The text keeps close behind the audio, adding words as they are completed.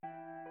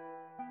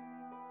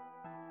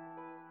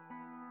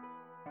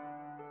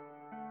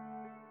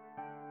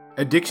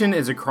Addiction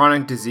is a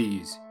chronic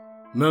disease.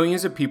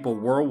 Millions of people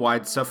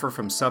worldwide suffer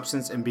from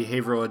substance and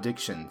behavioral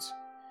addictions.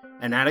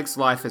 An addict's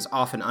life is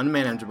often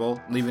unmanageable,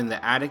 leaving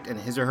the addict and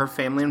his or her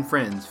family and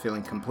friends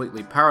feeling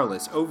completely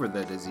powerless over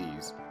the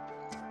disease.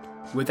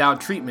 Without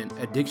treatment,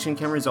 addiction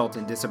can result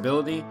in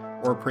disability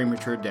or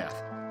premature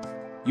death.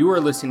 You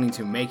are listening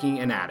to Making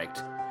an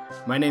Addict.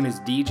 My name is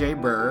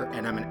DJ Burr,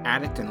 and I'm an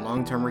addict in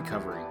long-term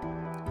recovery.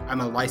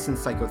 I'm a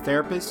licensed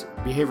psychotherapist,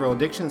 behavioral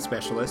addiction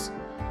specialist,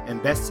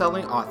 and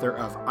best-selling author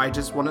of I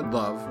Just Wanted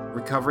Love,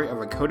 Recovery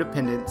of a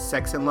Codependent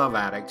Sex and Love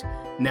Addict,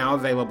 now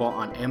available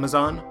on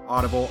Amazon,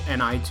 Audible,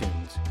 and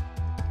iTunes.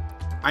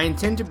 I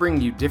intend to bring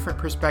you different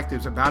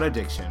perspectives about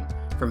addiction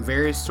from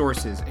various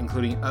sources,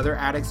 including other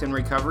addicts in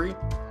recovery,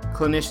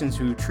 clinicians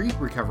who treat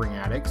recovering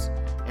addicts,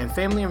 and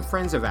family and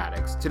friends of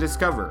addicts to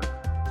discover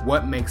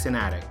what makes an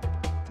addict.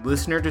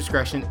 Listener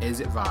discretion is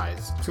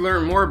advised. To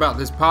learn more about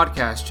this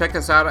podcast, check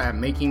us out at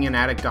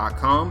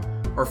makinganaddict.com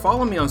or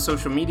follow me on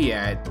social media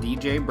at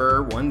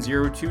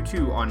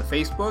DJBurr1022 on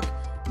Facebook,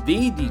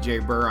 The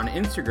DJ Burr on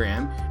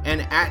Instagram,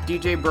 and at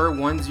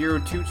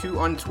DJBurr1022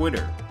 on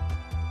Twitter.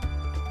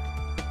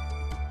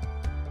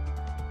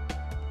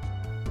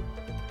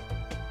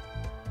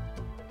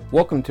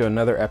 Welcome to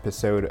another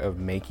episode of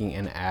Making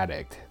an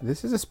Addict.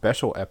 This is a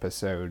special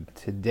episode.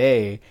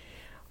 Today,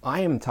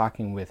 I am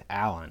talking with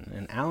Alan,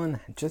 and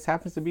Alan just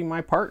happens to be my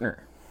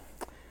partner.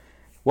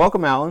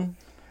 Welcome, Alan.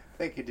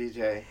 Thank you,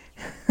 DJ.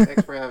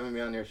 Thanks for having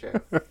me on your show.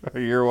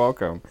 You're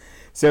welcome.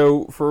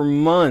 So, for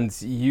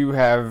months, you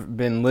have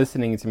been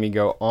listening to me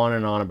go on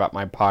and on about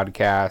my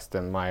podcast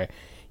and my,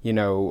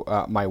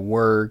 my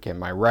work and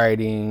my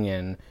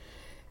writing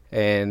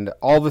and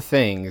all the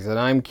things. And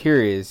I'm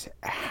curious,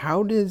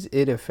 how does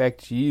it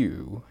affect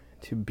you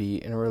to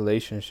be in a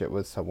relationship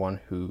with someone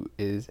who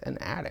is an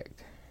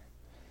addict?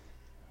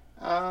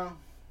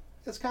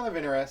 It's kind of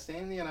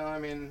interesting,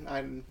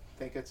 I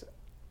think it's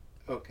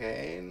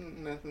okay,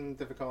 nothing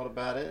difficult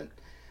about it.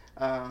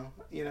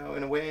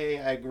 In a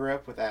way, I grew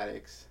up with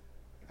addicts.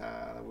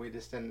 We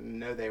just didn't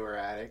know they were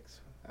addicts.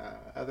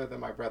 Other than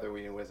my brother,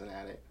 we knew was an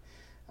addict.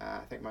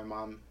 I think my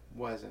mom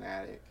was an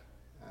addict.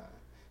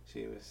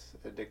 She was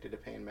addicted to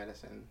pain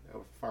medicine,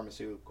 or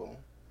pharmaceutical,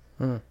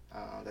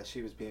 that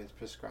she was being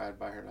prescribed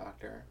by her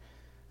doctor.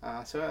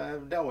 So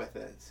I've dealt with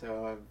it.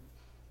 So I've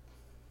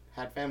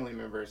had family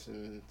members,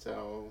 and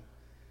so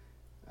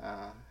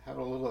have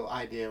a little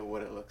idea of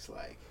what it looks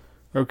like.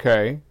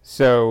 Okay,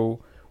 so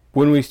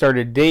when we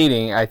started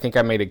dating, I think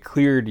I made it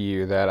clear to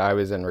you that I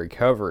was in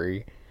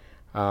recovery.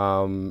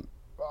 I'm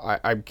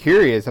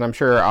curious, and I'm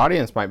sure our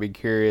audience might be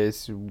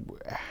curious,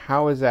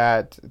 how is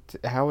it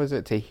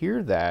to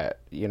hear that,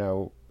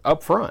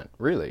 up front,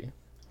 really?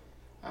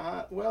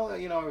 I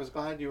was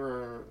glad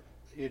you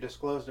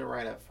disclosed it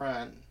right up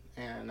front,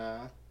 and,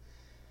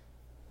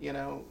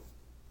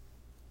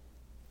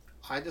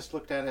 I just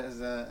looked at it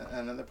as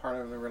another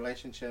part of the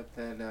relationship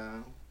that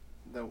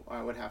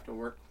I would have to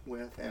work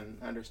with and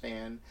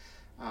understand.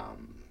 I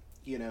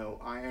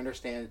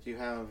understand that you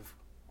have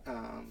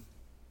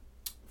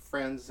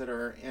friends that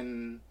are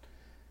in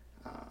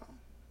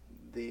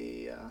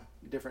the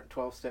different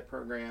 12-step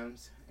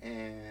programs,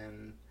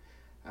 and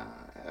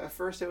at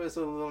first it was a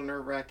little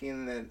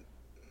nerve-wracking that,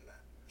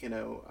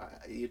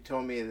 you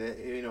told me that,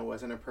 it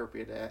wasn't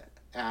appropriate to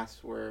ask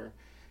where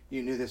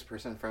you knew this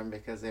person from,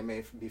 because they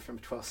may be from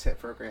a 12-step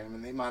program,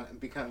 and they might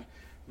become...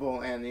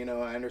 Well, and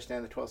I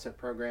understand the 12-step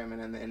program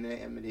and the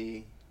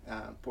anonymity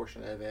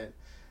portion of it.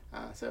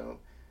 So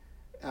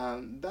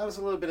that was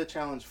a little bit of a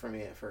challenge for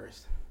me at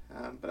first.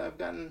 But I've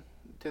gotten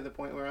to the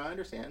point where I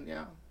understand,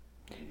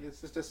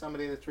 this is just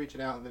somebody that's reaching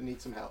out that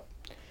needs some help.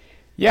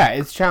 Yeah, it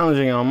was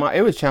challenging on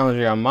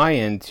my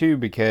end too,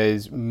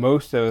 because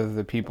most of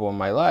the people in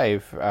my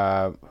life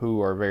who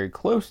are very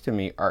close to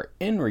me are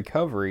in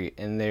recovery,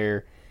 and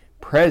they're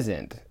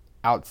present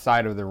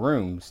outside of the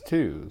rooms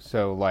too.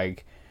 So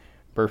like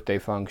birthday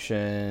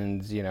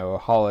functions,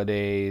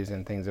 holidays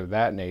and things of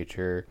that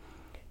nature.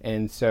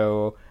 And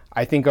so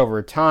I think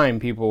over time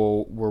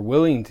people were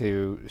willing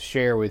to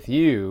share with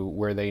you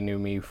where they knew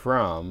me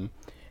from,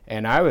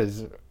 and I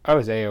was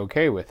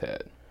A-okay with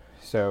it.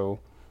 So,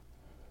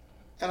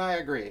 and I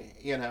agree.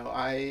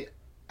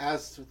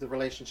 As the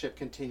relationship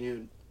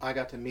continued, I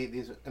got to meet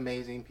these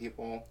amazing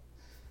people,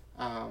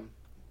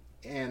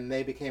 and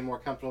they became more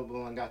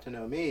comfortable and got to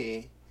know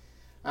me.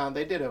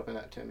 They did open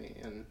up to me,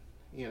 and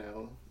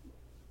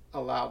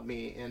allowed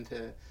me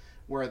into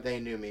where they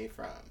knew me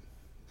from,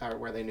 or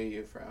where they knew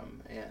you from,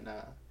 and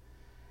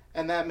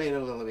that made it a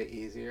little bit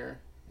easier.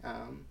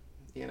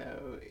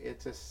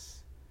 It's just,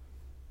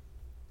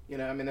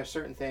 there's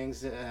certain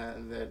things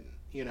that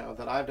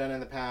I've done in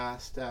the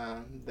past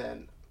that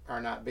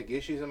are not big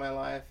issues in my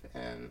life,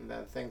 and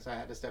the things I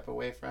had to step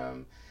away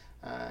from,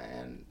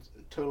 and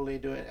totally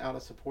do it out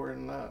of support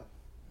and love.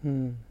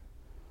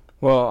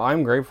 Well,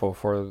 I'm grateful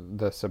for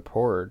the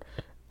support.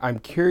 I'm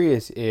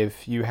curious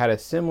if you had a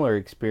similar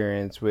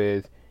experience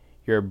with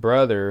your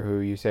brother, who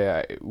you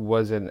say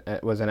was an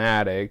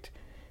addict,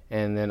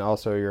 and then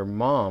also your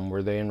mom.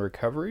 Were they in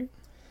recovery?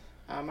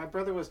 My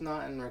brother was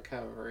not in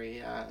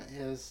recovery.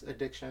 His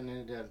addiction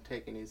ended up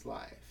taking his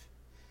life.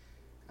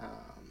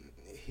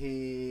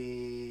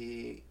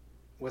 He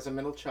was a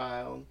middle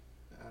child,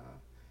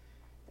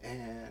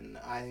 and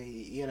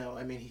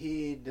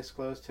he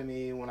disclosed to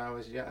me when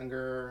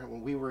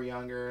we were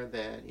younger,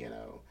 that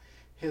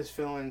his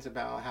feelings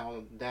about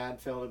how Dad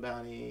felt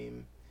about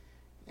him,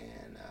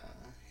 and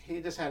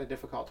he just had a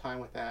difficult time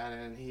with that,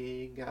 and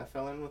he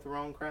fell in with the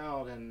wrong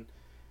crowd, and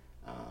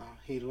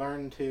he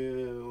learned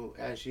to,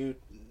 as you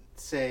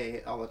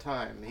say all the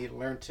time, he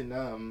learned to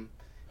numb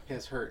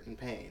his hurt and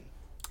pain.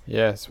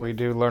 Yes, we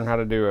do learn how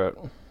to do it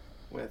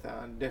with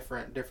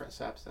different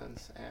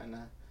substance, and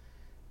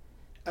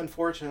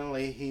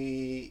unfortunately,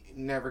 he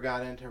never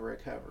got into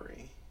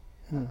recovery,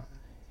 and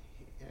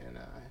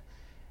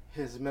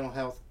his mental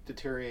health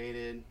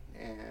deteriorated,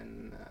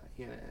 and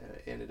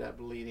ended up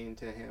leading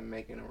to him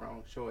making a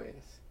wrong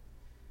choice,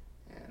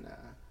 and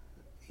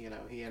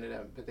he ended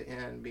up at the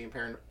end being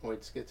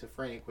paranoid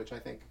schizophrenic, which I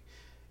think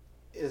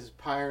is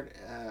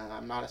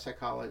I'm not a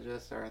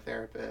psychologist or a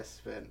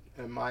therapist, but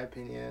in my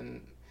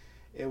opinion,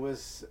 it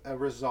was a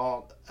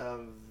result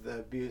of the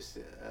abuse,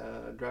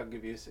 drug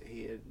abuse that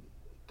he had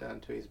done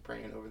to his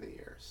brain over the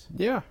years.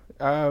 Yeah,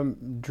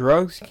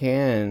 drugs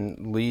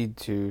can lead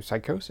to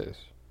psychosis.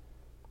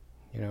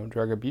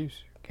 Drug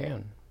abuse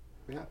can.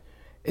 Yeah.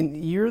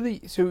 And you're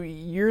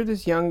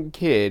this young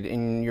kid,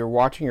 and you're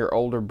watching your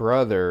older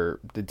brother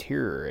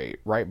deteriorate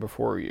right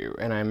before you,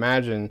 and I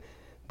imagine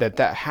that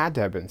had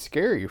to have been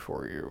scary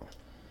for you.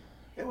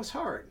 It was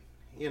hard,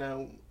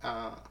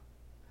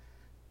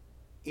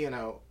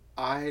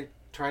 I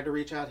tried to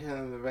reach out to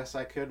him the best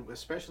I could,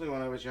 especially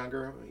when I was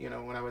younger.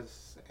 When I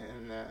was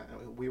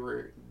we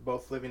were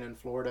both living in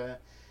Florida,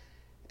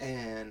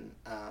 and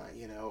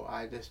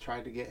I just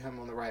tried to get him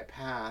on the right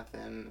path,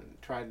 and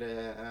tried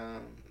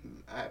to.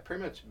 I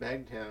pretty much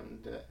begged him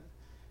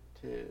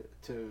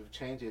to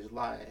change his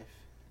life.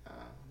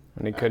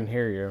 And he couldn't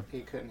hear you.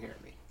 He couldn't hear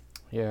me.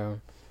 Yeah.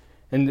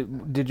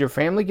 And did your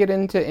family get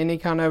into any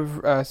kind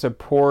of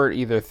support,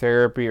 either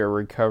therapy or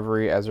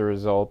recovery, as a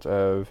result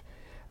of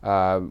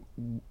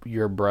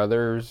your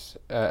brother's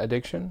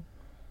addiction?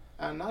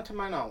 Not to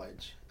my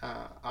knowledge.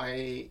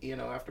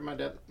 After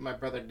my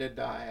brother did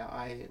die,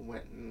 I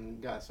went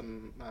and got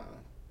some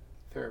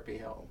therapy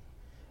help.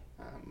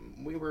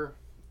 We were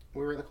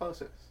the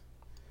closest.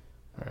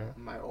 Right.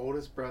 My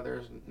oldest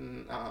brother's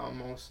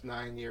almost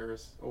 9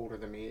 years older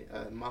than me,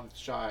 a month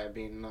shy of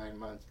being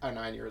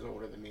 9 years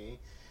older than me,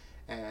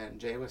 and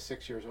Jay was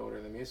 6 years older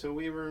than me. So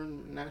we were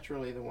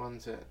naturally the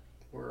ones that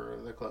were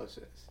the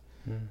closest.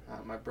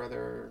 My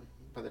brother,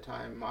 by the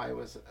time I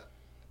was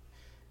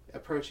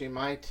approaching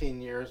my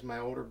teen years, my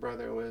older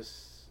brother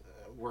was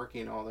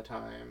working all the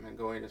time and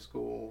going to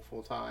school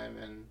full time,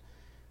 and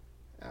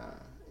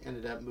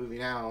ended up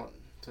moving out,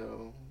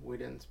 so we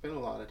didn't spend a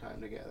lot of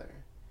time together.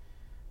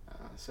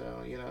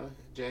 So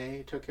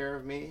Jay took care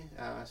of me,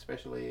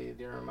 especially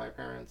during my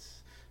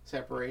parents'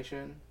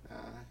 separation.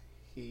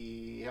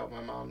 He helped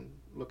my mom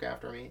look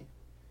after me,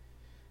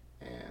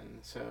 and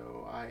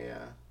so I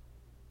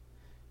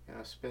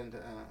spend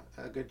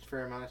a good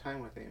fair amount of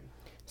time with him.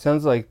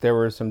 Sounds like there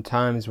were some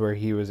times where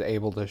he was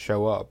able to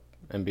show up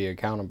and be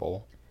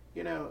accountable.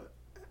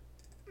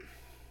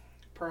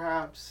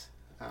 Perhaps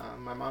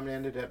my mom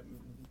ended up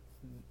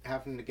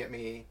having to get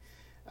me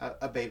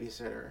a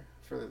babysitter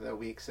for the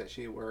weeks that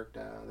she worked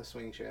the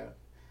swing shift,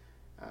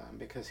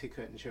 because he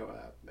couldn't show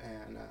up.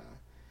 And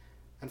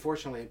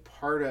unfortunately,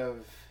 part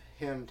of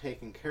him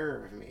taking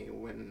care of me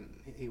when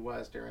he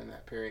was during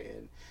that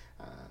period,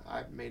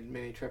 I made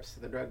many trips to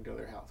the drug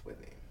dealer house with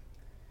him.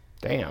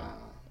 Damn.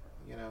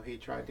 He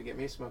tried to get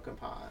me smoking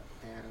pot,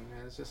 and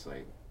it's just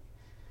like,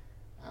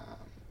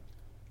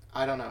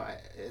 I don't know.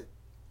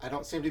 I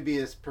don't seem to be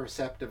as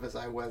perceptive as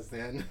I was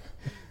then.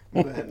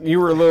 But, you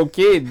were a little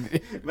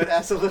kid. But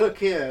as a little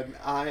kid,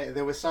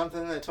 there was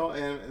something that told,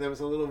 and there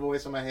was a little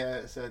voice in my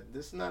head that said,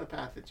 "This is not a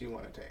path that you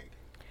want to take."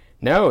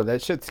 No,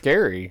 that shit's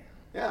scary.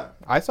 Yeah.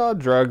 I saw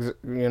drugs,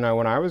 when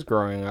I was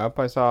growing up.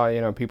 I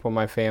saw, people in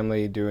my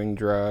family doing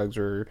drugs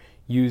or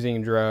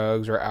using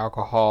drugs or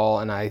alcohol,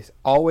 and I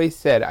always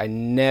said I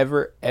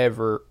never,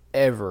 ever,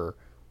 ever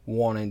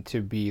wanted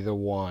to be the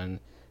one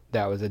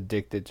that was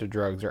addicted to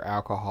drugs or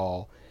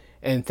alcohol.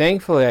 And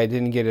thankfully, I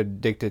didn't get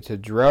addicted to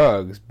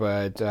drugs,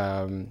 but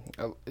I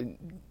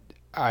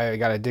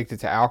got addicted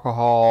to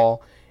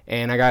alcohol,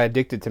 and I got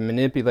addicted to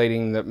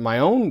manipulating my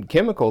own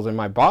chemicals in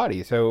my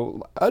body.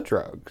 So,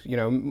 drugs,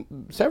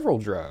 several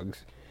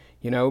drugs,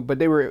 but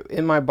they were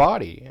in my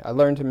body. I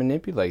learned to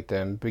manipulate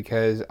them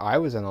because I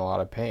was in a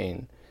lot of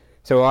pain.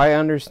 So I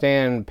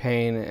understand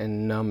pain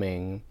and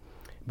numbing,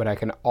 but I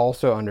can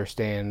also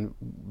understand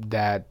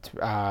that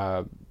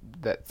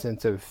that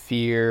sense of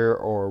fear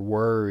or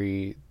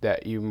worry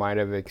that you might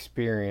have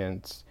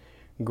experienced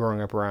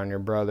growing up around your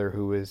brother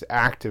who is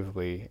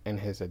actively in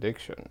his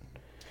addiction.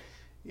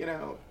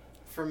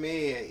 For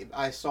me,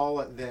 I saw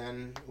it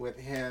then with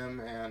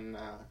him, and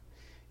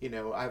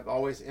I've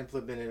always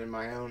implemented in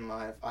my own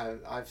life.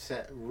 I've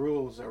set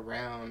rules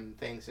around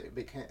things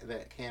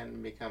that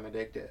can become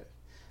addictive.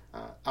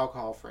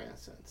 alcohol, for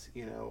instance.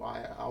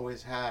 I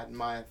always had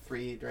my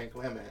 3 drink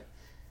limit.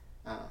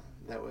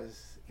 That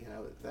was,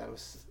 that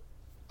was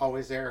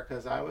always there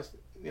because I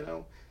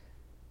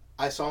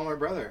saw my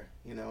brother.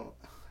 It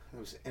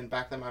was in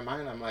back of my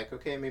mind. I'm like,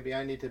 okay, maybe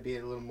I need to be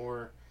a little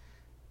more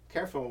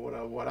careful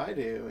what I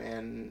do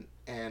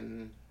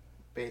and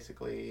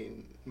basically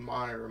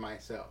monitor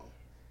myself.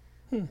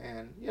 Hmm.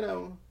 And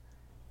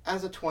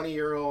as a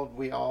 20-year-old,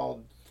 we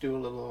all do a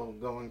little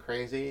going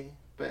crazy,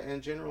 but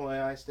in general,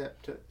 I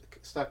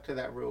stuck to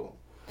that rule.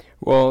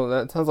 Well,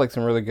 that sounds like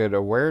some really good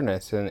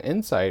awareness and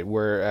insight,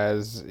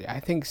 whereas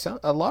I think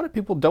a lot of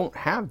people don't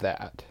have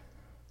that.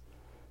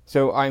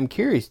 So I'm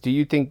curious, do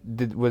you think,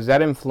 was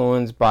that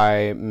influenced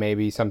by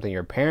maybe something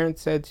your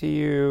parents said to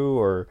you,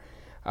 or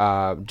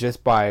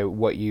just by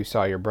what you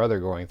saw your brother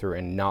going through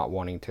and not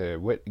wanting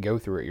to go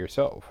through it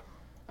yourself?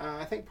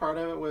 I think part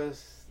of it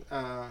was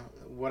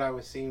what I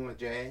was seeing with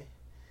Jay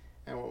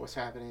and what was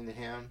happening to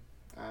him.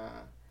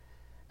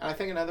 And I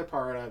think another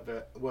part of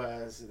it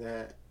was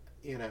that,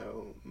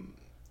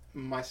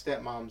 my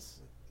stepmom's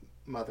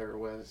mother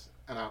was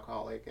an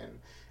alcoholic,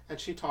 and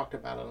she talked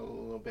about it a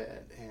little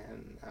bit,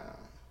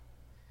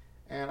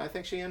 and I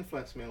think she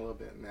influenced me a little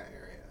bit in that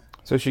area.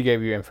 So she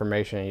gave you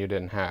information you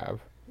didn't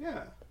have.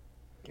 Yeah.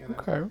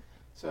 Okay.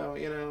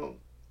 So,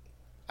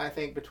 I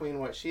think between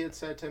what she had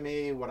said to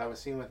me, what I was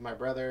seeing with my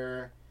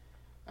brother,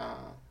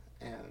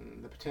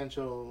 and the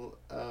potential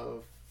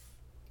of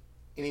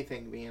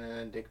anything being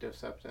an addictive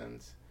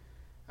substance,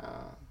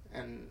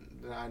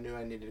 and I knew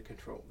I needed to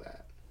control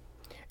that.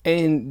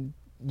 And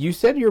you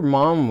said you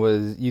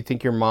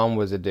think your mom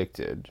was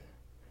addicted.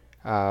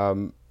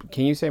 Can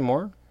you say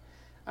more?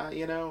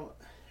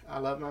 I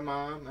love my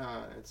mom.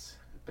 It's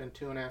been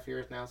 2.5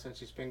 years now since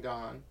she's been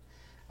gone.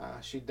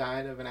 She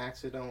died of an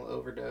accidental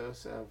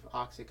overdose of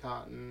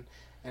Oxycontin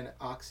and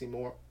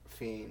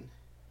oxymorphine.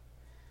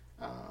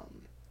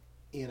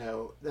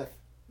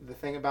 The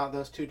thing about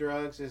those 2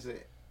 drugs is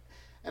that,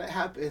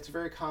 and it's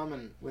very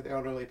common with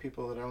elderly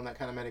people that are on that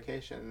kind of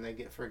medication, and they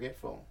get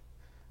forgetful.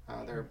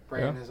 Their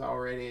brain has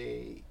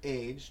already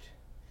aged,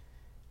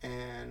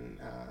 and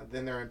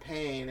then they're in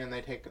pain, and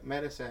they take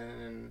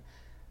medicine,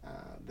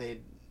 and they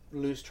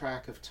lose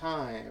track of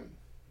time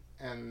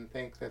and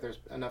think that there's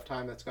enough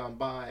time that's gone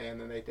by, and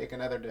then they take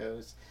another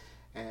dose,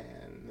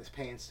 and this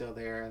pain's still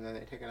there, and then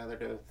they take another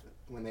dose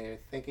when they're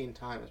thinking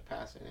time is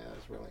passing, and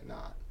it's really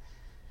not.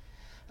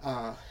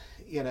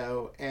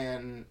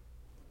 And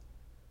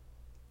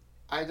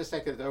I just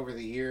think that over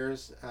the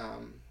years,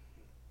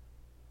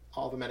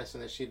 all the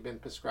medicine that she'd been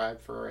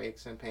prescribed for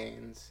aches and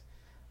pains,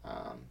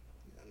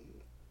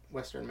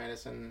 Western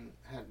medicine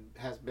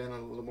has been a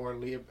little more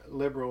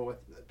liberal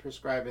with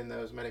prescribing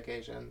those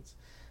medications.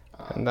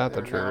 And that's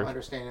the they're truth. now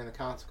understanding the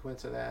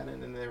consequence of that,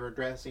 and then they're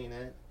addressing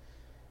it.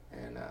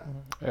 And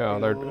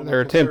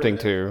they're attempting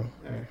to.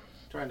 They're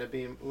trying to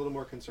be a little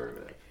more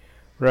conservative.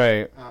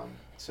 Right.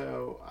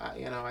 So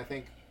I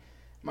think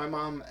my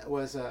mom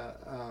was a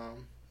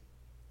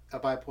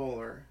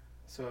bipolar,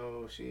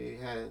 so she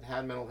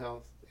had mental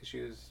health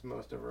issues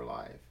most of her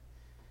life,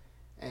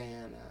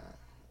 and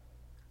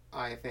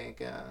I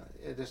think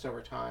just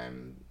over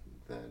time,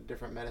 the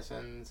different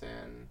medicines,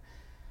 and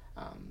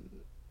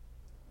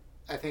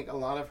I think a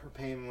lot of her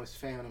pain was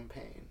phantom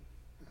pain.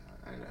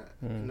 I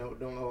don't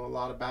know a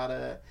lot about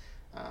it.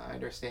 I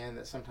understand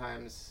that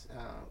sometimes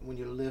when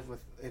you live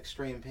with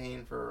extreme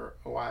pain for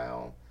a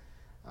while,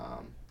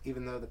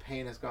 even though the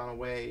pain has gone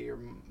away, your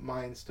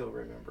mind still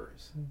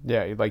remembers.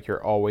 Yeah, like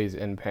you're always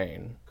in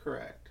pain.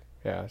 Correct.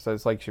 Yeah, so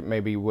it's like she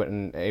maybe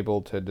wasn't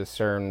able to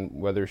discern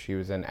whether she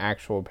was in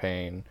actual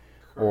pain.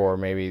 Correct. Or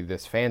maybe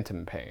this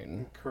phantom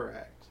pain.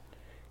 Correct.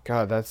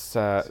 God, that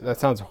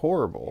sounds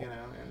horrible.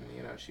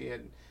 And she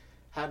had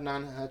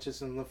non-Hodgkin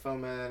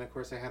lymphoma, and of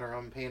course they had her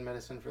own pain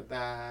medicine for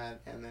that,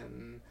 and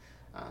then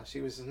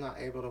she was just not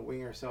able to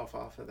wean herself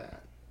off of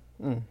that.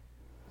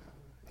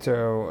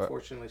 So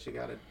unfortunately,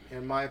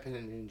 in my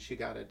opinion, she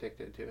got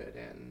addicted to it,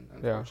 and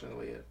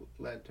unfortunately, it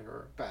led to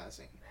her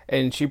passing.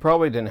 And she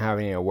probably didn't have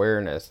any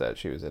awareness that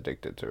she was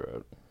addicted to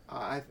it.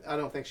 I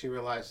don't think she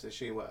realized that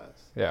she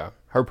was. Yeah,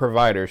 her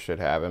provider should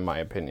have, in my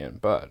opinion,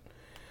 but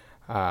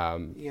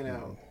can't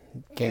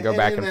go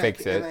back and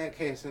fix it. In that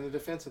case, in the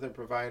defense of the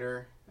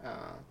provider,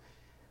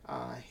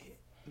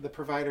 the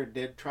provider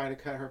did try to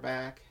cut her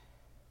back,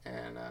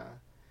 and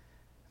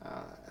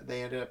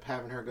they ended up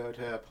having her go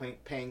to a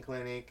pain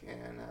clinic,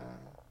 and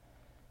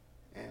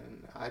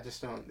I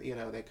just don't,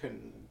 they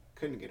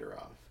couldn't get her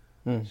off.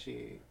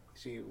 She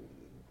did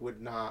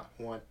not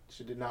want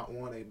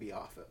to be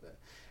off of it.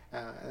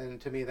 And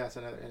to me, that's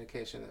another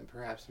indication that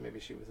perhaps maybe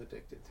she was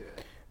addicted to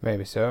it.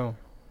 Maybe so.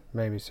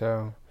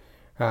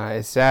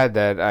 It's sad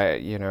that I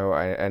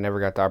never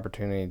got the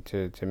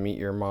opportunity to meet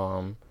your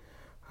mom,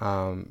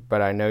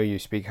 but I know you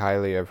speak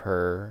highly of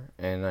her,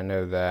 and I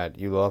know that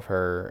you love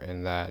her,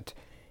 and that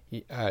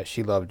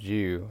she loved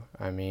you.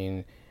 I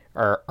mean,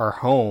 our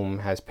home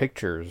has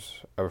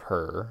pictures of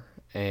her,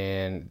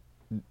 and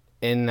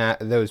in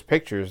those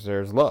pictures,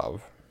 there's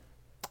love.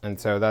 And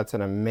so that's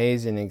an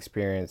amazing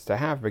experience to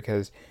have,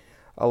 because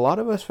a lot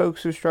of us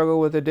folks who struggle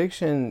with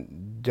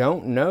addiction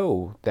don't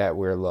know that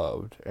we're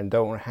loved and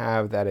don't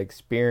have that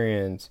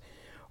experience.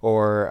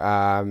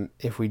 Or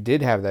if we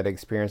did have that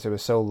experience, it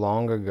was so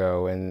long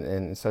ago and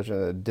in such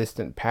a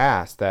distant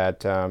past that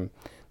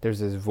there's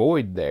this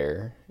void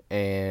there.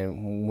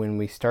 And when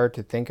we start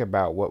to think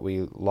about what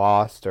we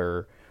lost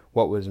or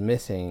what was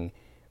missing,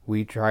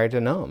 we try to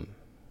numb,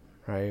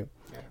 right?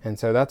 Yeah. And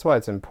so that's why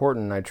it's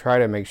important. I try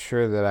to make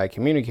sure that I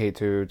communicate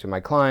to my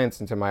clients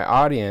and to my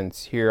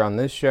audience here on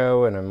this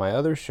show and on my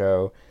other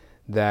show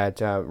that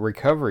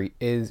recovery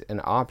is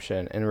an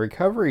option. And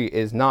recovery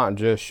is not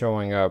just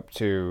showing up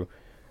to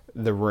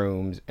the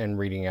rooms and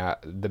reading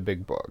out the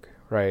big book,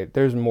 right?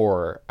 There's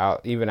more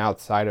out, even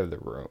outside of the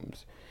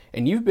rooms.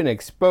 And you've been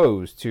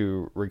exposed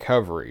to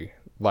recovery,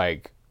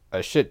 like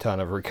a shit ton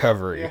of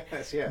recovery.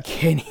 Yes.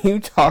 Can you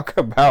talk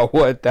about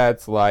what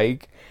that's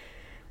like?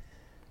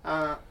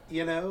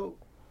 You know,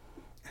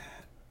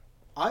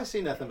 I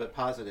see nothing but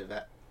positive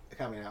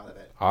coming out of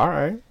it. All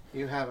right.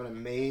 You have an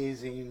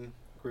amazing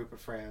group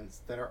of friends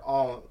that are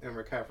all in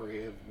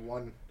recovery of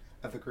one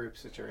of the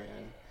groups that you're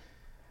in.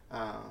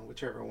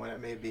 Whichever one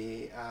it may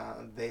be,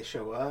 they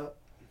show up.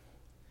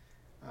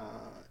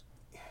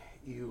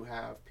 You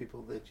have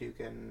people that you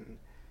can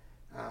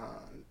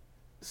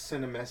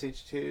send a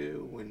message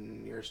to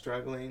when you're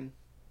struggling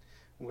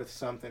with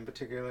something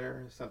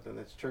particular, something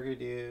that's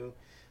triggered you.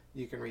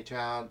 You can reach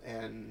out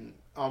and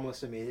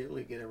almost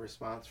immediately get a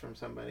response from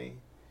somebody.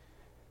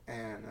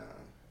 And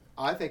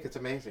I think it's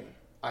amazing.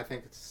 I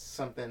think it's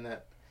something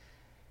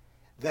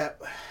that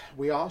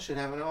we all should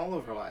have in all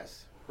of our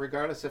lives,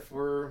 regardless if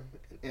we're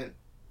an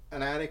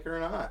addict or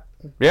not.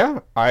 Yeah,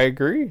 I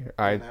agree.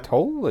 I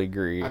totally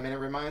agree. I mean, it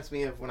reminds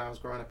me of when I was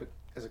growing up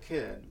as a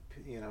kid.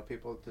 You know,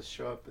 people just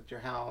show up at your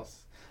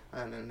house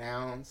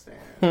unannounced,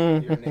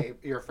 and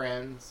your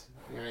friends,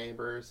 your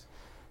neighbors,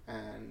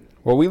 and...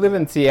 Well, we live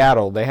in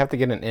Seattle. They have to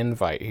get an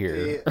invite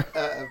here.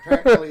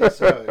 Apparently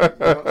so. You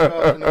don't show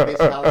up to nobody's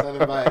house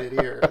uninvited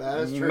here. That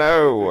is true.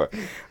 No.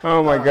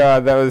 Oh, my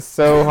God. That was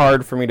so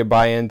hard for me to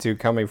buy into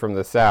coming from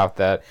the South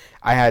that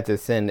I had to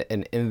send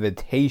an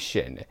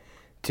invitation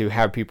to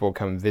have people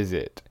come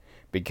visit.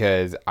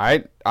 Because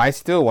I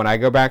still, when I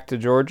go back to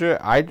Georgia,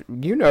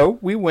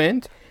 we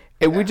went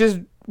and we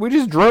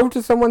just drove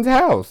to someone's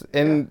house.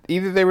 And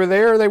either they were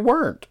there or they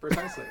weren't.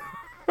 Precisely.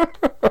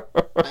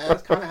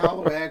 That's kind of how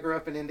the way I grew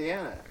up in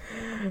Indiana.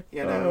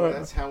 You know,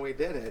 that's how we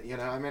did it. You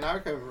know, I mean, I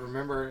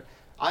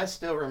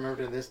still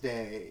remember to this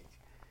day,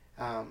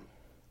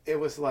 it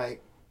was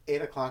like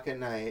 8 o'clock at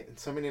night and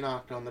somebody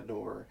knocked on the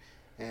door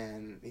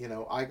and, you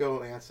know, I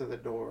go answer the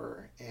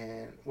door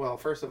and, well,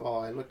 first of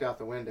all, I looked out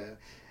the window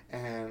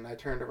and I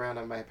turned around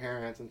to my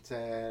parents and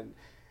said,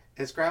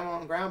 "It's Grandma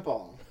and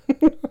Grandpa."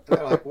 And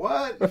they're like,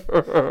 "What?"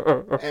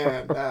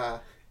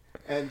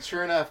 And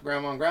sure enough,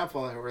 Grandma and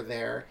Grandpa were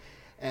there.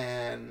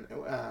 And,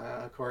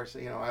 of course,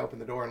 you know, I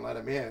opened the door and let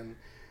him in.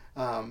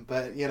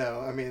 But, you know,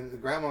 I mean,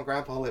 Grandma and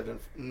Grandpa lived in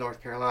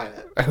North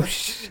Carolina. Oh,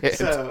 shit.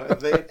 So,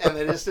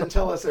 they just didn't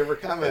tell us they were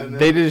coming.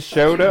 They just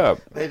showed up.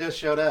 They just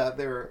showed up.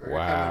 They were coming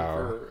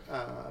for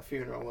a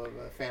funeral of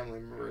a family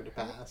member who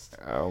passed.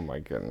 Oh, my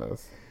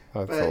goodness.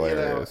 That's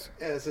hilarious.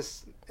 You know, it was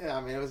just, I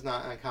mean, it was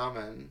not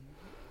uncommon.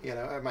 You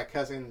know, my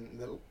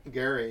cousin,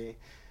 Gary,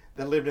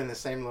 that lived in the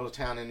same little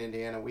town in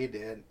Indiana we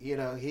did, you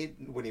know, he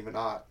wouldn't even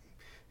knock.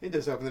 He'd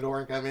just open the door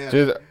and come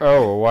in.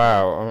 Oh,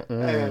 wow.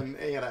 And,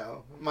 you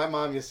know, my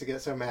mom used to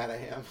get so mad at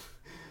him.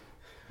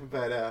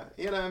 But,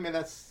 you know, I mean,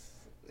 that's,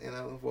 you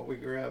know, what we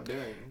grew up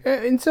doing.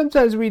 And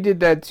sometimes we did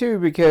that, too,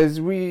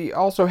 because we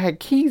also had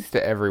keys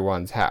to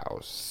everyone's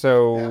house.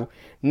 So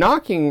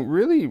knocking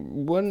really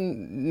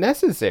wasn't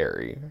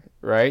necessary,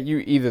 right?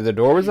 Either the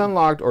door was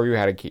unlocked or you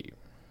had a key.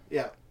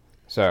 Yeah.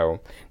 So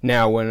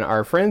now when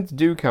our friends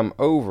do come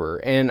over,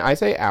 and I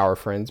say our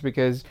friends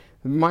because...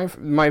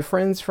 My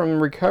friends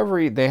from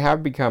recovery, they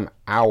have become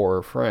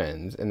our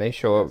friends, and they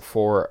show up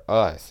for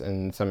us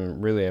in some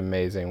really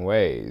amazing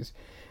ways.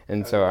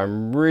 And so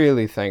I'm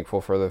really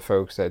thankful for the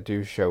folks that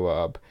do show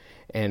up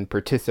and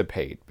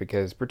participate,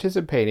 because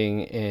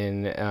participating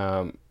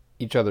in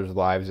each other's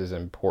lives is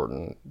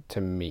important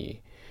to me,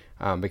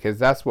 because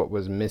that's what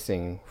was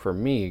missing for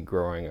me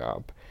growing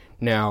up.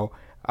 Now,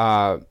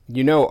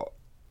 you know,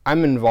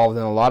 I'm involved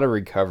in a lot of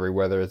recovery,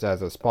 whether it's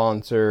as a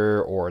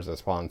sponsor or as a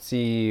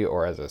sponsee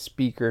or as a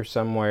speaker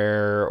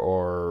somewhere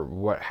or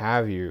what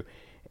have you.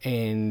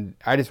 And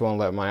I just want to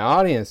let my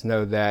audience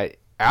know that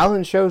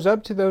Alan shows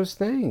up to those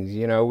things.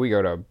 You know, we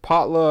go to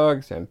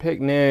potlucks and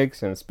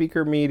picnics and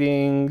speaker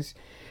meetings.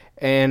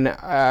 And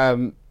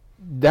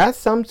that's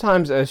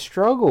sometimes a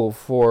struggle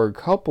for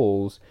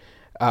couples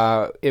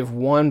if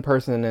one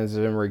person is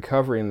in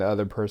recovery and the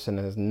other person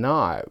is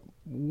not.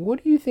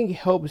 What do you think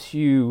helps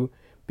you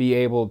be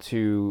able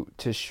to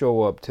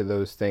show up to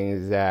those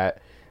things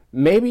that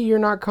maybe you're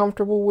not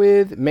comfortable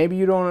with, maybe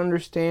you don't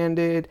understand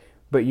it,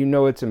 but you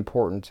know it's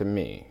important to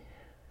me?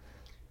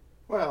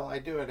 Well, I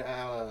do it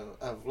out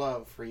of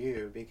love for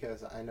you,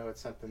 because I know it's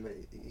something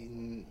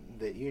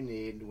that you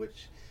need,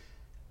 which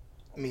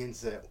means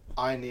that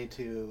I need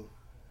to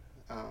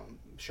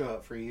show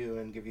up for you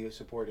and give you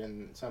support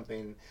in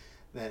something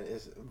that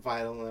is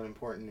vital and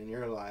important in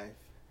your life.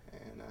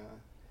 And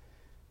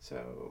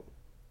so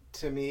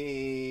to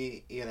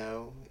me,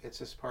 it's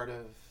just part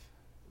of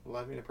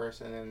loving a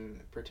person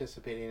and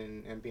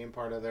participating and being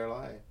part of their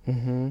life,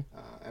 and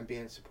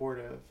being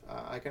supportive.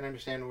 I can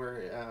understand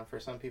where for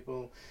some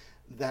people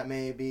that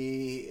may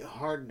be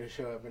hard to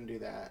show up and do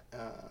that.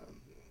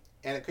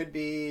 And it could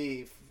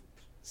be,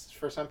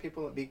 for some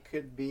people,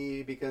 could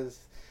be because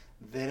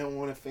they don't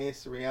want to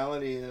face the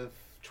reality of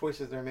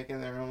choices they're making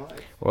in their own life.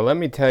 Well, let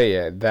me tell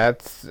you,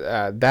 that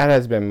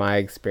has been my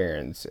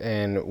experience.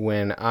 And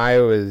when I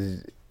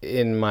was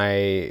in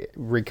my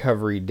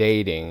recovery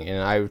dating,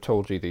 and I've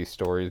told you these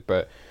stories,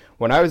 but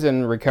when I was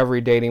in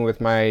recovery dating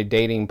with my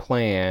dating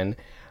plan,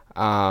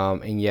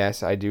 and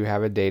yes, I do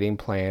have a dating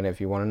plan.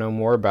 If you want to know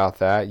more about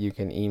that, you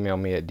can email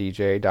me at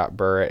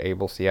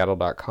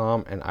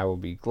dj.burr@ableseattle.com, and I will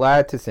be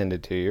glad to send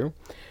it to you.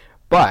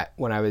 But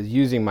when I was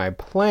using my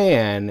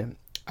plan,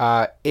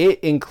 it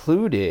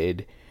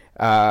included,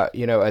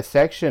 a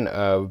section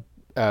of,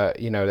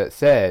 that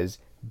says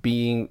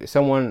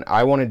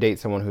I want to date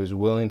someone who's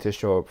willing to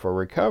show up for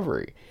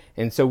recovery.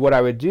 And so what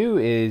I would do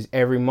is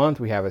every month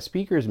we have a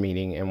speakers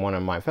meeting in one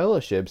of my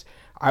fellowships.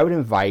 I would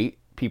invite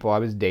people I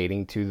was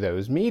dating to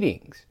those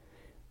meetings.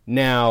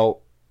 Now,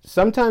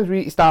 sometimes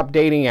we stopped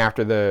dating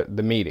after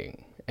the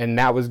meeting, and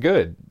that was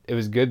good. It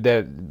was good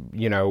that,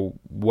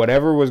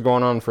 whatever was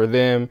going on for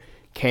them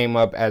came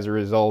up as a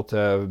result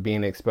of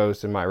being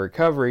exposed to my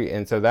recovery,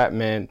 and so that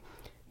meant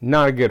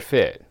not a good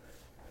fit.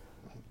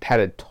 Had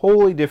a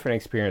totally different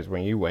experience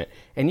when you went,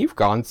 and you've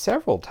gone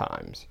several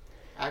times.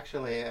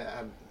 Actually,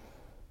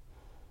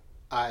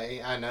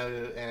 I know,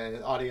 and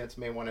the audience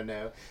may want to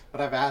know, but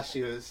I've asked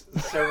you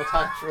several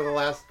times for the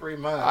last 3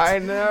 months. I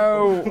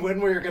know. When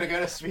we were going to go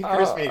to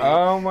speakers meeting.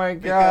 Oh my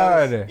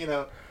God.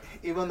 Because,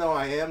 even though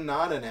I am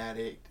not an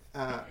addict,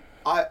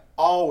 I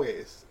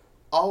always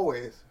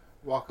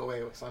walk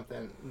away with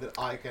something that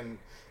I can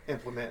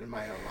implement in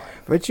my own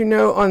life. But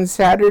on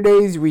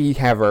Saturdays we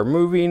have our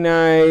movie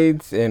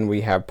nights and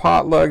we have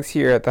potlucks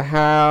here at the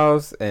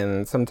house,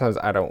 and sometimes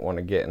I don't want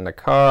to get in the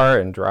car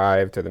and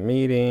drive to the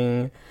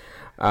meeting.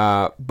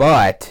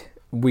 But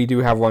we do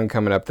have one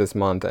coming up this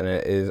month, and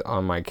it is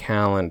on my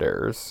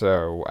calendar.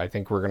 So I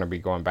think we're going to be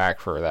going back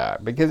for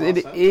that, because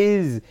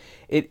awesome.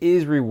 It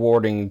is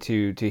rewarding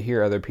to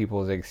hear other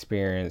people's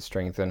experience,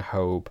 strength, and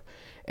hope.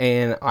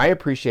 And I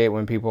appreciate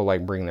when people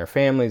bring their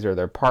families or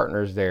their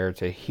partners there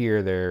to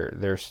hear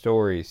their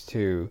stories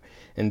too.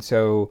 And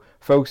so,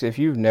 folks, if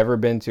you've never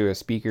been to a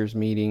speakers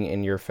meeting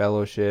in your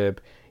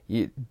fellowship,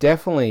 you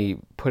definitely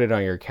put it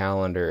on your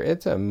calendar.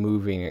 It's a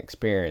moving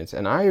experience,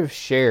 and I have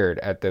shared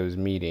at those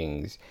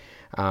meetings,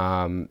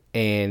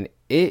 and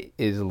it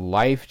is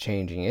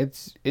life-changing.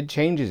 It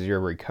changes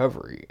your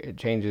recovery. It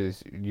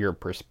changes your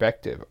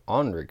perspective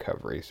on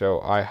recovery.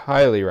 So I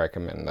highly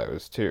recommend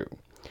those too.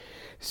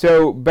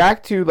 So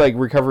back to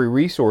recovery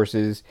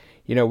resources,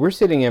 we're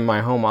sitting in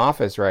my home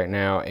office right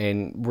now,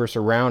 and we're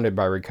surrounded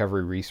by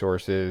recovery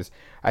resources.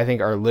 I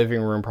think our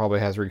living room probably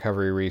has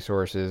recovery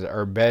resources.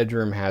 Our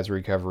bedroom has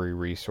recovery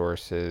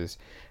resources.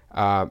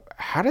 How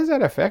does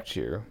that affect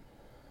you?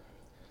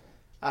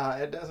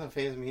 It doesn't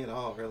faze me at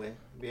all, really, to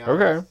be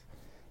honest.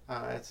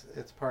 Okay.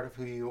 It's part of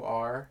who you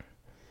are,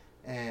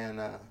 and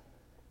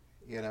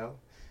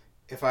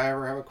if I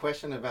ever have a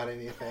question about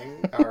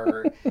anything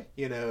or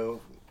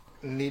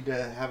need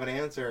to have an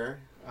answer,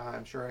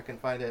 I'm sure I can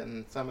find it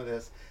in some of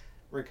this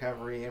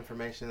recovery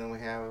information that we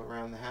have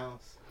around the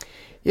house.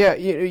 Yeah,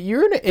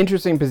 you're in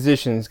interesting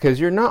positions,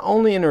 because you're not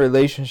only in a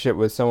relationship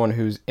with someone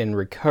who's in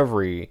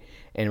recovery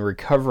and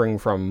recovering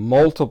from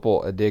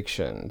multiple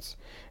addictions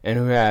and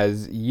who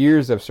has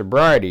years of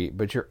sobriety,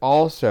 but you're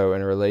also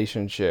in a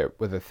relationship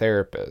with a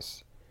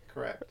therapist.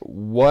 Correct.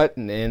 What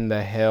in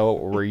the hell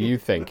were you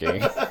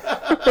thinking?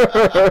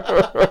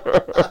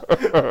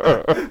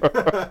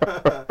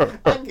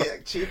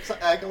 Cheap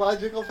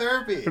psychological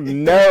therapy.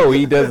 No,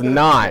 he does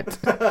not.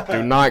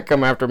 Do not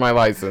come after my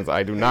license.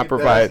 I do not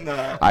provide.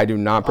 I do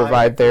not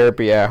provide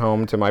therapy at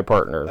home to my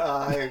partner.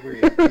 I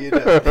agree. You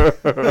don't.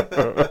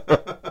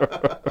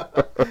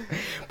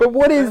 But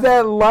what is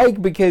that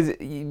like? Because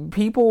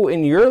people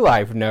in your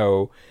life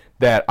know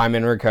that I'm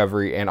in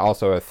recovery and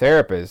also a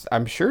therapist.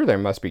 I'm sure they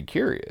must be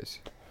curious.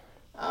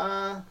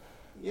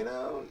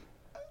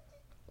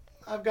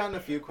 I've gotten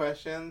a few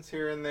questions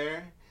here and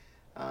there.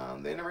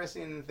 The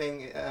interesting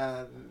thing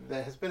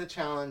that has been a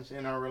challenge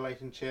in our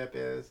relationship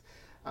is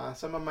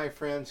some of my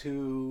friends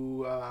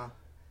who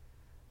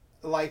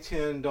like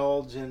to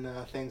indulge in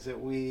things that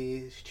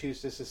we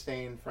choose to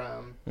sustain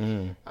from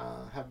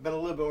have been a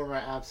little bit more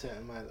absent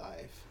in my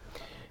life.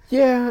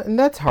 Yeah, and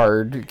that's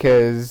hard,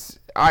 because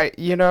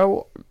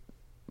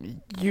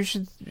you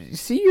should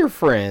see your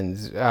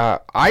friends. I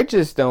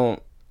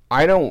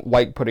don't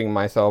like putting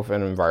myself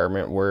in an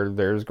environment where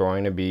there's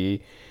going to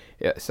be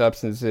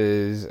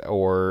substances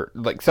or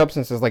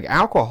substances like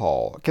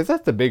alcohol, because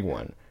that's the big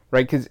one,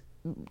 right? Because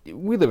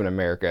we live in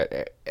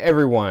America.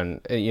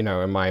 Everyone,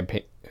 in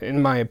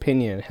my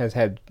opinion, has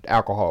had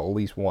alcohol at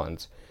least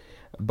once.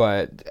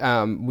 But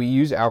we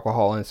use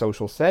alcohol in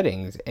social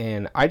settings,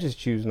 and I just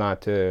choose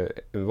not to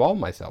involve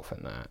myself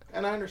in that.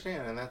 And I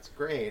understand, and that's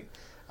great.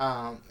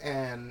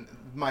 And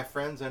my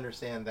friends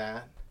understand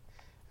that.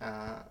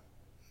 Uh,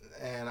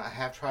 and I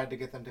have tried to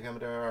get them to come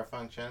to our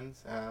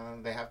functions.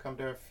 They have come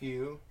to a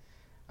few,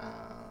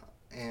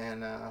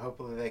 and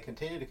hopefully they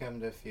continue to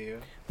come to a few.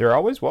 They're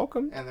always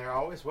welcome. And they're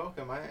always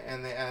welcome.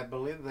 I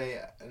believe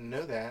they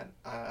know that.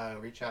 I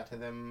reach out to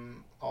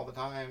them all the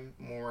time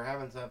when we're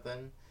having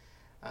something.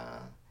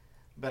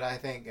 But I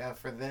think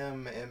for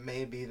them, it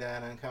may be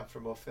that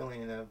uncomfortable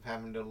feeling of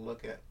having to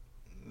look at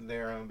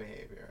their own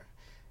behavior.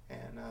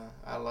 And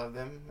I love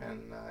them,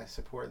 and I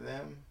support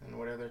them, and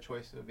whatever their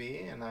choice would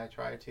be, and I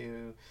try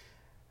to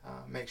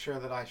make sure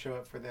that I show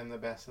up for them the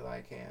best that I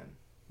can.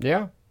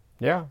 Yeah,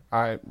 yeah,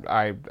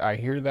 I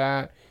hear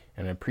that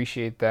and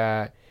appreciate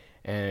that,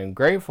 and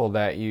grateful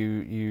that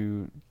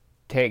you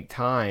take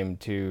time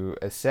to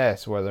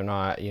assess whether or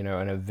not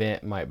an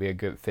event might be a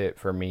good fit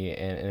for me,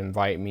 and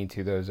invite me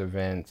to those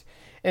events.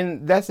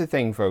 And that's the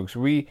thing, folks.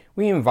 We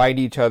invite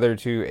each other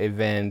to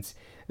events.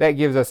 That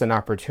gives us an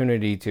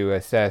opportunity to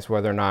assess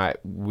whether or not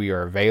we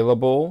are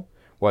available,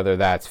 whether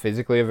that's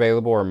physically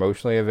available or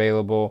emotionally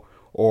available,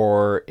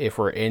 or if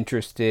we're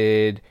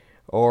interested,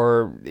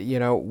 or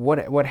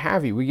what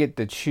have you. We get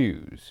to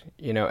choose,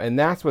 and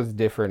that's what's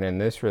different in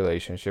this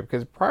relationship,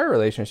 because prior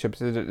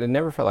relationships, it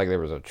never felt like there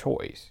was a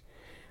choice.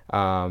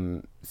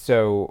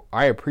 So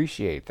I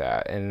appreciate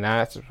that, and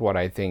that's what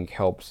I think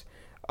helps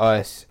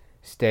us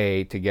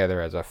stay together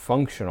as a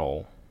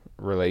functional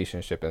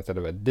relationship instead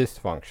of a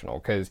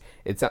dysfunctional, because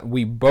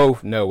we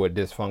both know what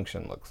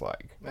dysfunction looks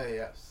like.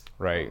 Yes.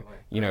 Right.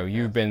 Totally.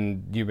 You've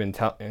been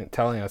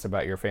telling us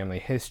about your family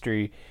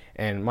history,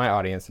 and my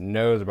audience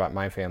knows about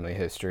my family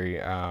history.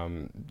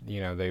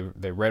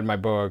 They've read my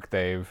book,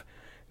 they've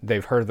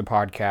heard the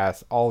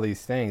podcast, all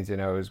these things. It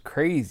was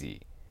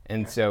crazy,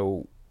 and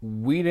so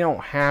we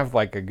don't have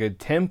like a good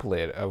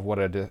template of what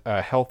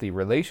a healthy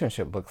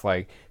relationship looks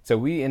like. So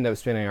we end up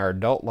spending our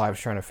adult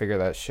lives trying to figure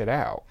that shit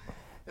out.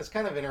 It's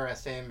kind of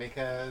interesting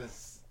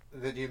because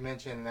that you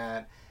mentioned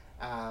that,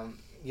 I'm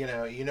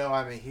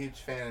a huge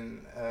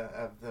fan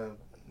of the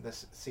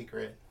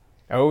Secret.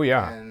 Oh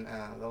yeah. And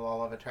the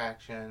Law of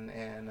Attraction,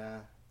 and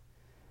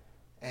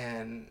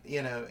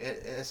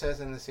it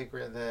says in the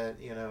Secret that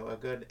a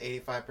good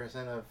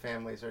 85% of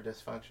families are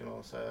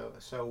dysfunctional.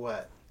 So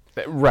what?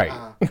 Right.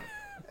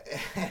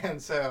 And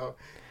so,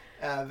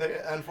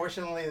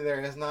 unfortunately,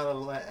 there is not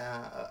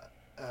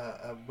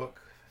a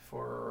book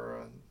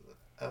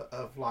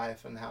of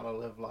life and how to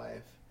live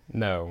life.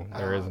 No,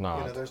 there is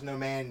not. There's no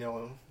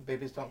manual.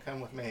 Babies don't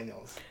come with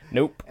manuals.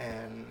 Nope.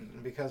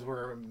 And because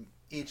we're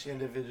each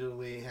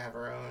individually have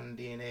our own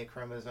DNA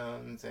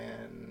chromosomes,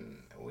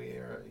 and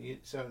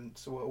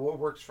so what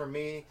works for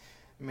me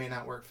may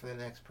not work for the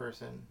next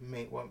person.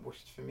 What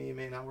works for me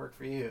may not work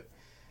for you.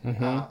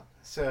 Mm-hmm.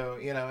 So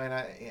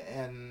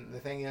and the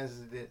thing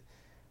is that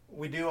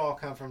we do all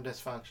come from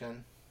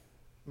dysfunction,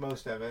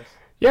 most of us.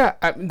 Yeah,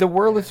 the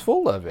world is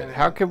full of it.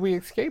 How could we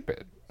escape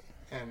it?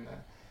 And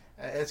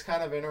it's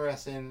kind of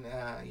interesting.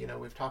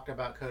 We've talked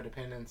about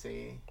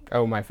codependency.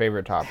 Oh, my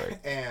favorite topic.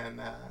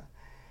 And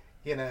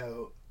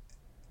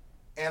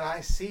and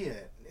I see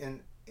it,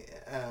 and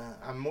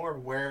I'm more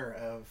aware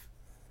of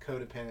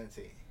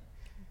codependency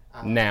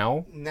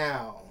now.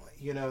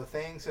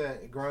 Things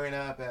that growing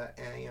up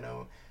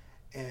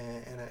in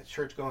a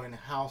church-going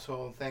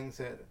household, things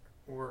that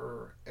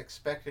were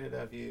expected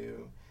of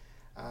you,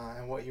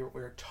 and what we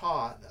were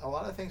taught. A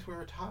lot of things we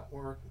were taught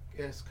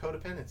is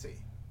codependency.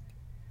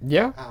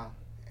 Yeah.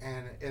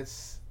 And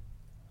it's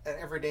an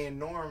everyday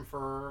norm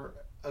for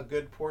a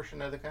good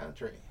portion of the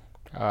country.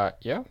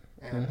 Yeah.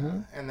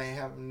 And and they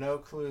have no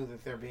clue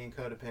that they're being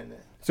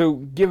codependent. So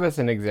give us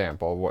an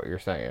example of what you're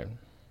saying.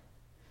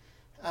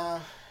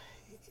 You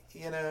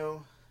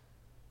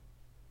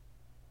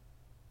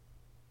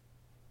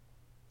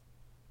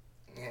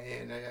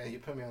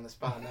put me on the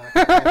spot now.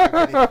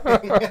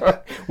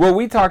 Well,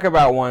 we talk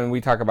about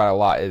a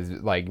lot is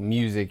like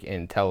music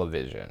and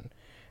television.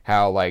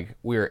 How like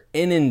we're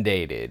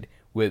inundated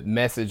with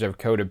message of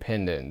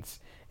codependence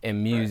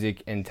in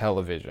music and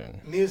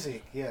television.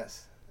 Music,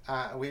 yes.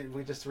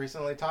 We just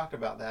recently talked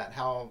about that.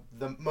 How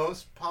the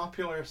most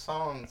popular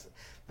songs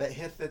that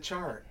hit the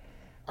chart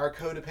are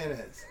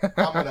codependents.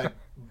 I'm gonna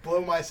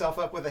blow myself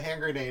up with a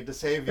hand grenade to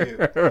save you.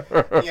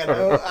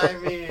 I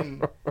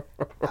mean,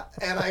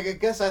 and I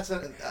guess that's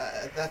a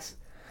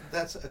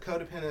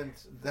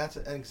codependent. That's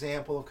an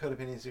example of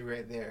codependency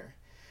right there.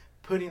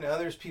 Putting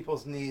others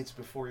people's needs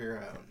before your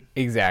own.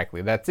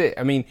 Exactly, that's it.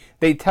 I mean,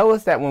 they tell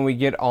us that when we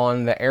get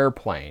on the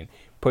airplane,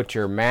 put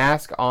your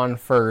mask on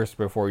first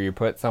before you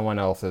put someone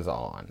else's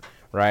on,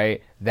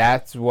 right?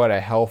 That's what a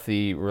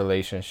healthy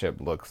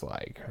relationship looks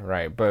like,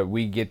 right? But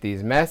we get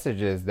these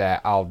messages that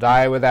I'll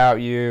die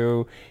without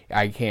you,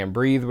 I can't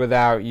breathe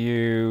without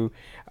you.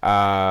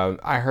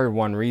 I heard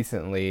one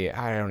recently,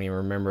 I don't even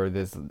remember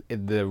this,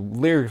 the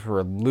lyrics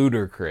were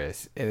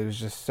ludicrous. It was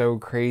just so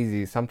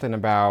crazy. Something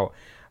about,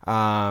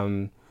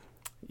 about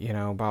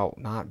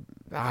not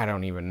I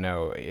don't even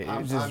know.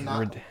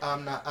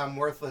 I'm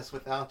worthless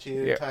without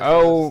you. Yeah.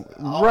 Oh,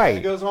 right.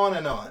 It goes on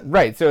and on.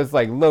 Right. So it's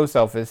like low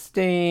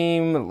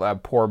self-esteem,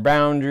 poor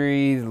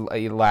boundaries,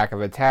 lack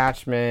of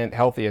attachment,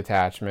 healthy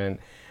attachment,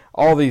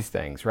 all these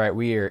things, right?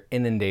 We are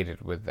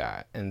inundated with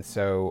that. And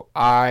so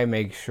I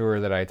make sure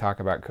that I talk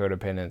about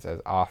codependence as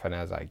often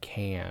as I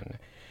can.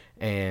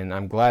 And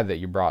I'm glad that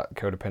you brought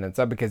codependence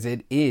up because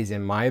it is,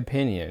 in my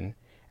opinion,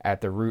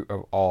 at the root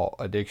of all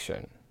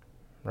addiction,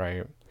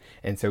 right?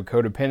 And so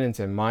codependence,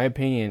 in my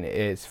opinion,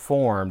 is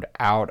formed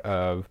out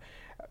of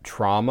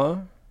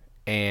trauma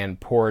and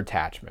poor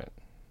attachment,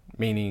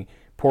 meaning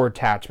poor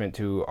attachment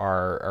to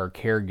our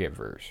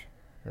caregivers,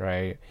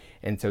 right?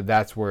 And so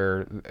that's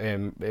where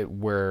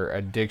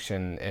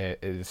addiction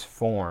is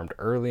formed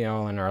early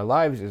on in our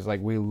lives. Is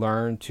like we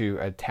learn to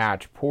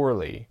attach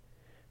poorly,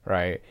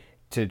 right,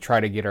 to try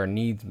to get our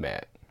needs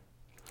met.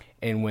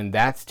 And when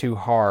that's too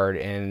hard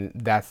and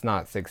that's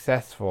not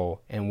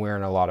successful and we're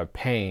in a lot of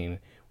pain,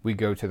 we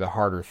go to the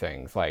harder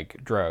things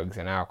like drugs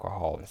and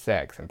alcohol and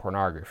sex and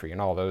pornography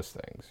and all those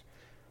things.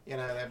 You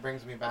know, that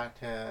brings me back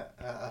to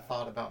a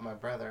thought about my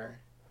brother,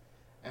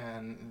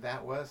 and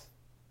that was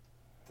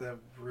the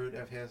root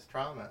of his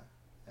trauma.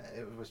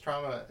 It was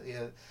trauma,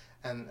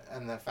 and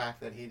the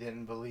fact that he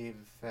didn't believe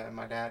that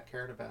my dad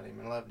cared about him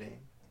and loved him.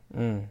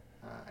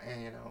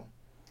 And you know,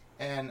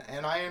 and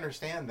I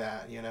understand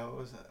that. You know, it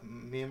was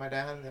me and my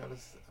dad. It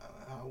was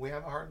we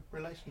have a hard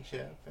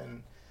relationship,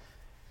 and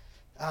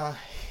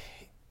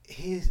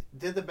he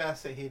did the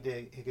best that he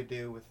could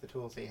do with the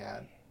tools he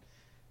had.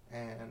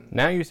 And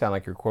now you sound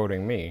like you're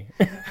quoting me.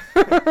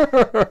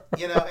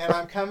 You know, and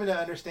I'm coming to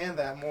understand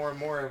that more and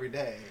more every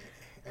day.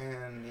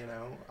 And, you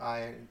know,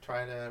 I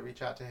try to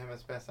reach out to him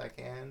as best I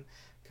can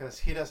because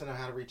he doesn't know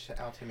how to reach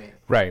out to me.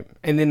 Right.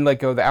 And then let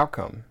go of the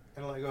outcome.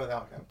 And let go of the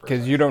outcome.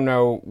 Because you don't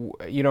know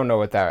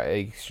what that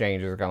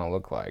exchange is going to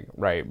look like.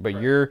 Right.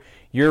 But you're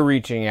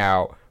reaching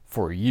out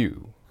for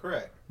you.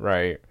 Correct.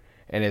 Right.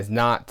 And it's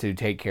not to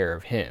take care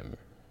of him.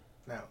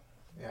 No.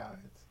 Yeah.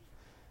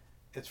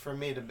 It's for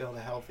me to build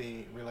a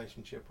healthy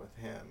relationship with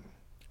him.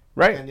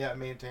 Right. And yet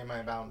maintain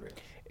my boundaries.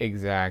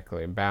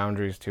 Exactly.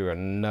 Boundaries to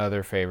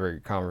another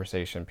favorite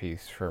conversation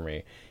piece for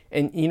me.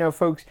 And, you know,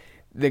 folks,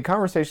 the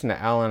conversation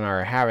that Alan and I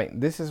are having,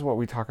 this is what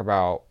we talk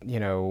about, you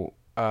know,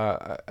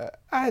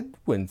 I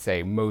wouldn't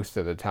say most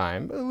of the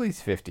time, but at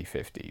least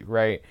 50-50,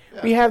 right?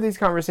 Yeah. We have these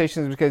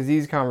conversations because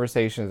these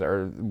conversations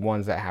are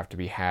ones that have to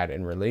be had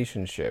in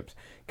relationships.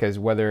 Because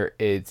whether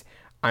it's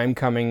I'm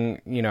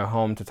coming, you know,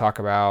 home to talk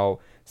about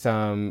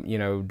some, you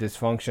know,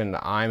 dysfunction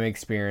I'm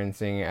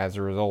experiencing as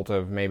a result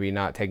of maybe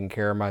not taking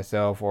care of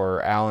myself,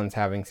 or Alan's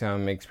having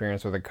some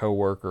experience with a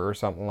coworker or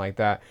something like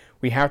that.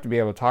 We have to be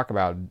able to talk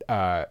about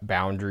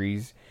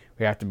boundaries.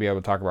 We have to be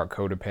able to talk about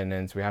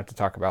codependence. We have to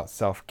talk about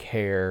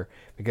self-care,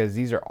 because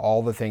these are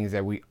all the things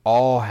that we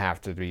all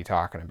have to be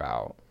talking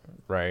about,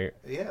 right?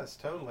 Yes,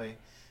 totally.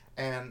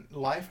 And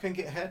life can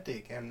get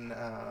hectic, and,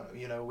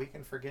 you know, we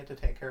can forget to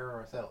take care of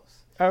ourselves.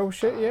 Oh,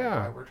 shit,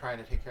 yeah. We're trying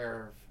to take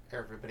care of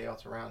everybody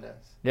else around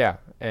us. Yeah,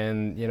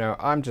 and, you know,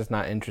 I'm just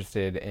not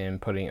interested in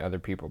putting other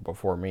people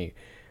before me.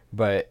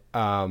 But,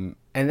 and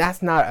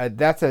that's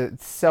a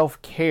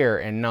self-care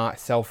and not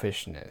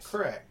selfishness.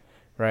 Correct.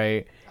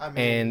 Right? I mean,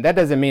 and that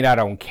doesn't mean I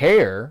don't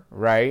care,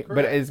 right?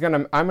 Correct.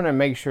 But I'm gonna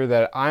make sure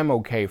that I'm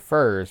okay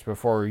first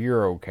before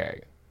you're okay.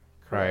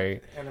 Correct.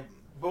 Right? And it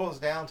boils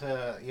down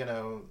to, you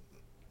know,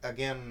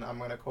 again, I'm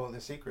going to quote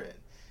The Secret.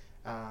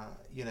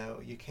 You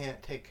know, you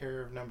can't take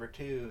care of number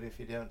two if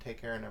you don't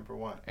take care of number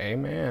one.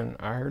 Amen.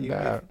 I heard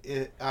that.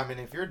 I mean,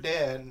 if you're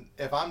dead,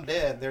 if I'm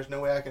dead, there's no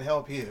way I can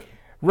help you.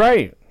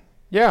 Right.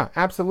 Yeah,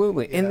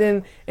 absolutely. And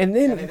then and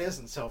it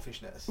isn't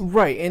selfishness.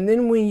 Right. And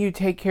then when you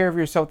take care of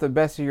yourself to the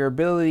best of your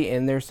ability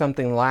and there's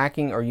something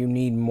lacking or you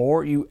need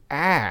more, you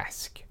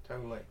ask.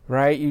 Totally.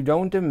 Right? You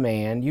don't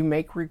demand, you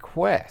make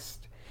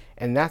requests.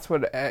 And that's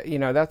what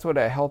that's what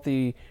a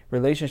healthy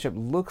relationship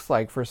looks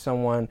like for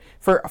someone,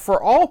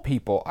 for all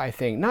people, I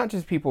think, not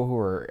just people who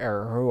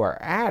are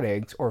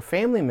addicts or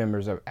family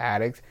members of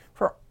addicts,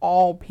 for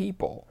all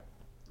people.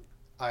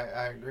 I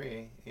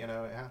agree. You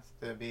know, it has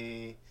to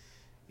be.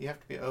 You have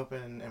to be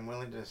open and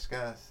willing to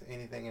discuss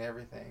anything and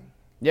everything.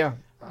 Yeah,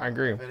 I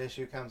agree. If an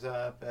issue comes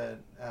up,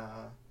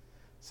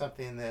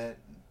 something that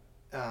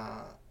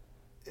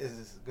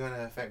is going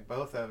to affect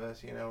both of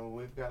us, you know,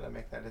 we've got to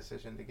make that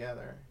decision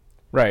together.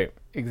 Right,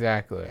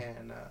 exactly.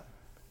 And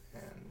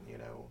you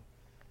know,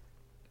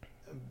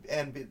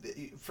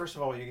 first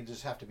of all, you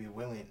just have to be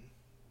willing.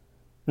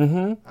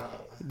 Mm-hmm.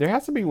 There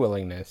has to be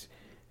willingness.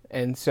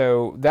 And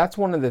so that's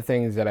one of the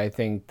things that I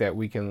think that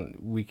we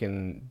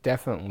can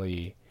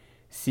definitely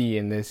see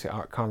in this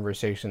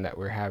conversation that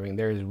we're having.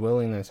 There is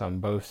willingness on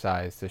both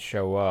sides to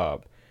show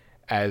up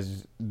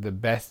as the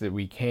best that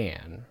we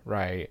can,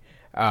 right?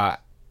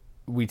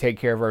 We take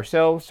care of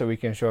ourselves so we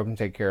can show up and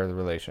take care of the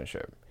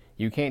relationship.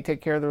 You can't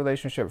take care of the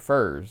relationship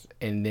first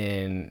and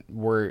then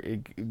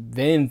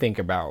think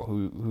about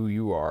who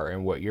you are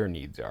and what your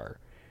needs are,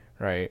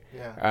 right?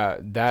 Yeah.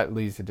 That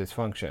leads to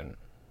dysfunction.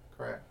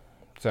 Correct.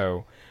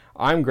 So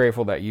I'm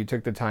grateful that you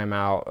took the time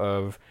out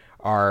of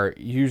our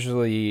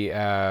usually,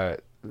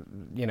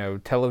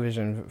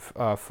 television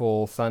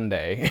full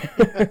Sunday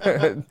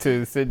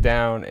to sit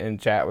down and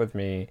chat with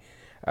me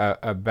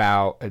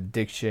about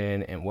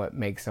addiction and what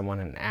makes someone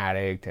an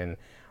addict and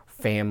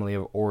family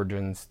of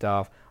origin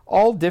stuff.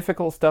 All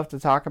difficult stuff to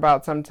talk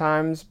about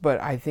sometimes, but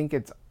I think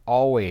it's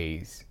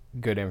always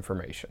good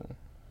information.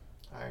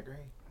 I agree.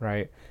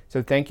 Right?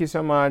 So thank you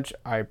so much.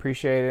 I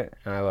appreciate it,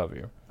 and I love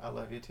you. I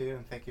love you too,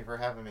 and thank you for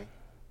having me.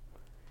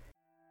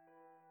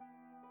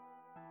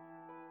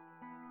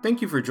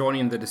 Thank you for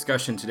joining the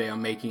discussion today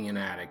on Making an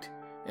Addict.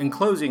 In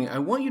closing, I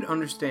want you to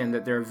understand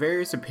that there are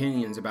various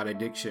opinions about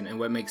addiction and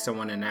what makes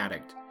someone an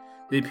addict.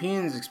 The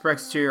opinions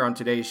expressed here on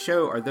today's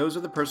show are those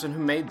of the person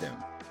who made them.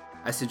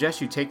 I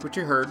suggest you take what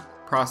you heard,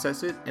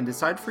 process it, and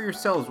decide for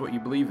yourselves what you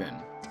believe in.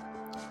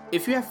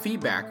 If you have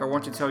feedback or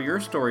want to tell your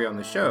story on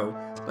the show,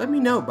 let me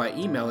know by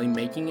emailing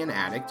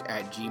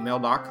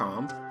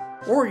makinganaddict@gmail.com,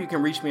 or you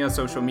can reach me on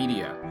social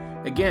media.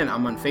 Again,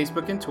 I'm on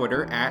Facebook and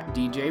Twitter at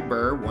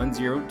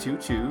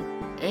DJBurr1022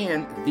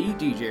 and The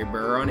DJ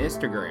Burr on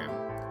Instagram.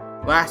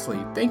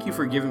 Lastly, thank you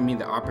for giving me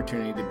the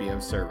opportunity to be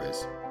of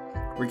service.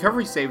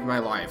 Recovery saved my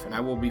life, and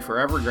I will be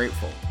forever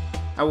grateful.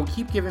 I will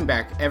keep giving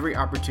back every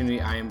opportunity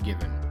I am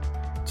given.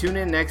 Tune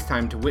in next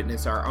time to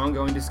witness our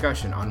ongoing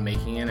discussion on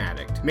Making an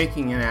Addict.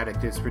 Making an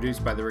Addict is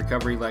produced by the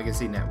Recovery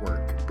Legacy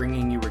Network,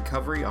 bringing you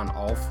recovery on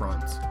all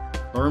fronts.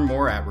 Learn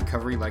more at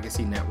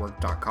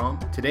recoverylegacynetwork.com.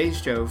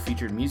 Today's show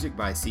featured music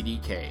by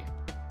CDK.